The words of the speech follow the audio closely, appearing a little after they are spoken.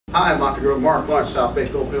Hi, I'm Dr. Guru Mark Lawrence, South Bay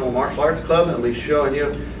Filipino Martial Arts Club, and I'll be showing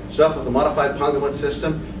you stuff with the modified Pangawit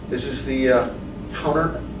system. This is the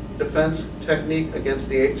counter defense technique against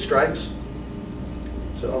the 8 strikes.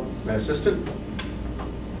 So, my assistant.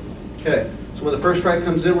 Okay, so when the first strike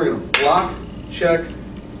comes in, we're going to block, check,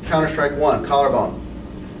 counter strike 1, collarbone.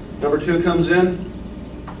 Number 2 comes in,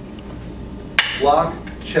 block,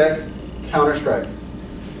 check, counter strike.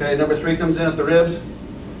 Okay, number 3 comes in at the ribs,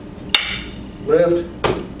 lift,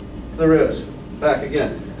 the ribs, back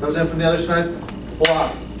again. Comes in from the other side,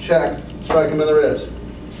 block, check, strike him in the ribs.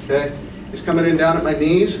 Okay, he's coming in down at my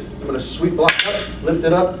knees. I'm going to sweep block up, lift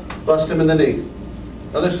it up, bust him in the knee.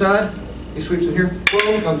 Other side, he sweeps in here,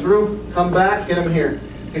 boom, come through, come back, hit him here.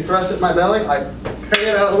 He thrusts at my belly, I ping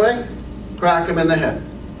it out of the way, crack him in the head.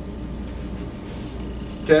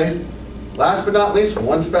 Okay, last but not least,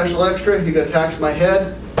 one special extra, he attacks my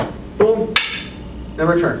head, boom, and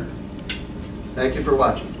return. Thank you for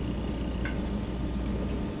watching.